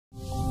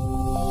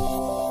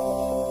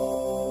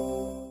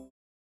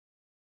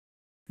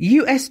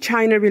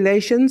U.S.-China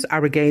relations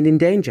are again in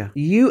danger.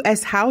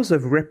 U.S. House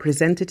of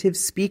Representatives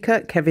Speaker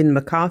Kevin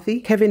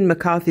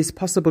McCarthy's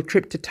possible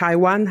trip to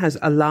Taiwan has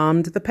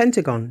alarmed the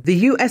Pentagon. The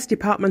U.S.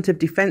 Department of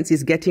Defense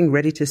is getting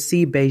ready to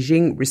see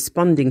Beijing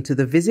responding to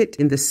the visit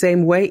in the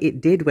same way it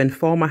did when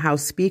former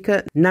House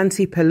Speaker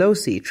Nancy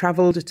Pelosi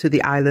traveled to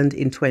the island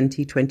in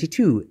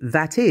 2022.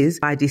 That is,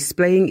 by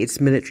displaying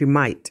its military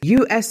might.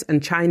 U.S.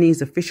 and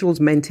Chinese officials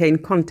maintain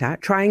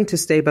contact, trying to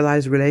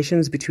stabilize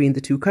relations between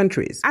the two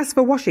countries. As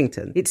for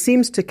Washington, it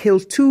seems to kill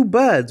two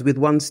birds with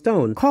one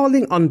stone,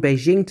 calling on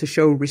Beijing to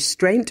show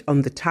restraint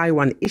on the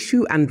Taiwan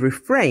issue and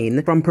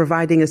refrain from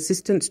providing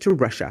assistance to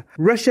Russia.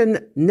 Russian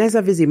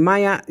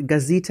Nezavisimaya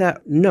Gazeta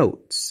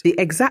notes, the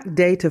exact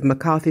date of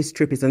McCarthy's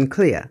trip is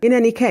unclear. In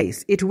any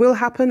case, it will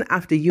happen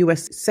after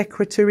U.S.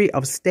 Secretary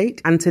of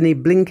State Antony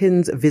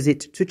Blinken's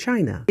visit to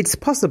China. It's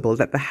possible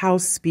that the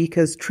House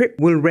Speaker's trip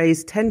will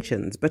raise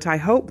tensions, but I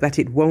hope that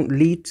it won't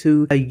lead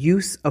to a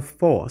use of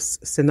force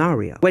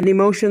scenario. When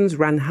emotions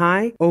ran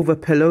high over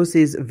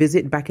Pelosi's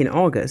visit back in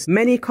August,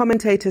 many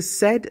commentators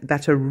said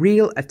that a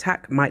real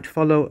attack might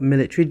follow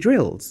military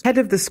drills. Head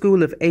of the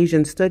School of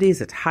Asian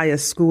Studies at Higher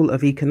School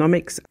of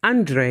Economics,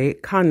 Andrei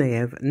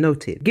Karnaev,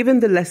 noted,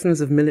 given the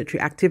lessons of military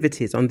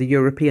activities on the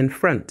European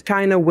front,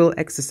 China will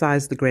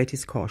exercise the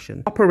greatest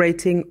caution,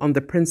 operating on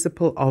the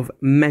principle of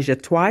measure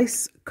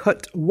twice,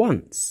 cut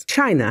once.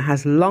 China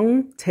has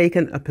long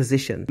taken a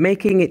position,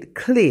 making it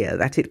clear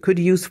that it could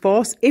use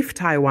force if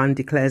Taiwan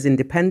declares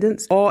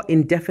independence or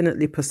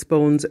indefinitely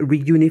postpones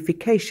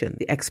reunification,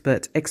 the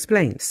expert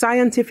explained.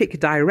 Scientific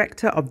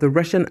director of the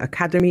Russian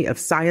Academy of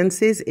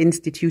Sciences,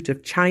 Institute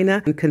of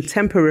China and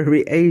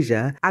Contemporary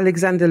Asia,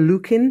 Alexander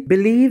Lukin,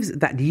 believes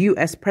that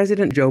U.S.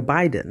 President Joe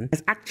Biden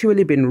has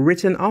actually been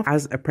written off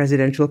as a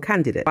presidential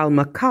candidate, while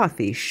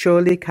McCarthy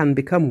surely can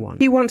become one.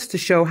 He wants to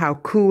show how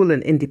cool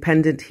and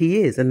independent he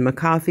is, and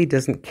McCarthy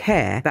doesn't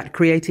care that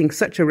creating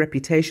such a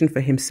reputation for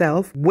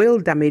himself will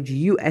damage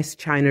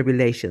U.S.-China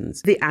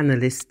relations, the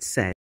analyst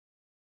said.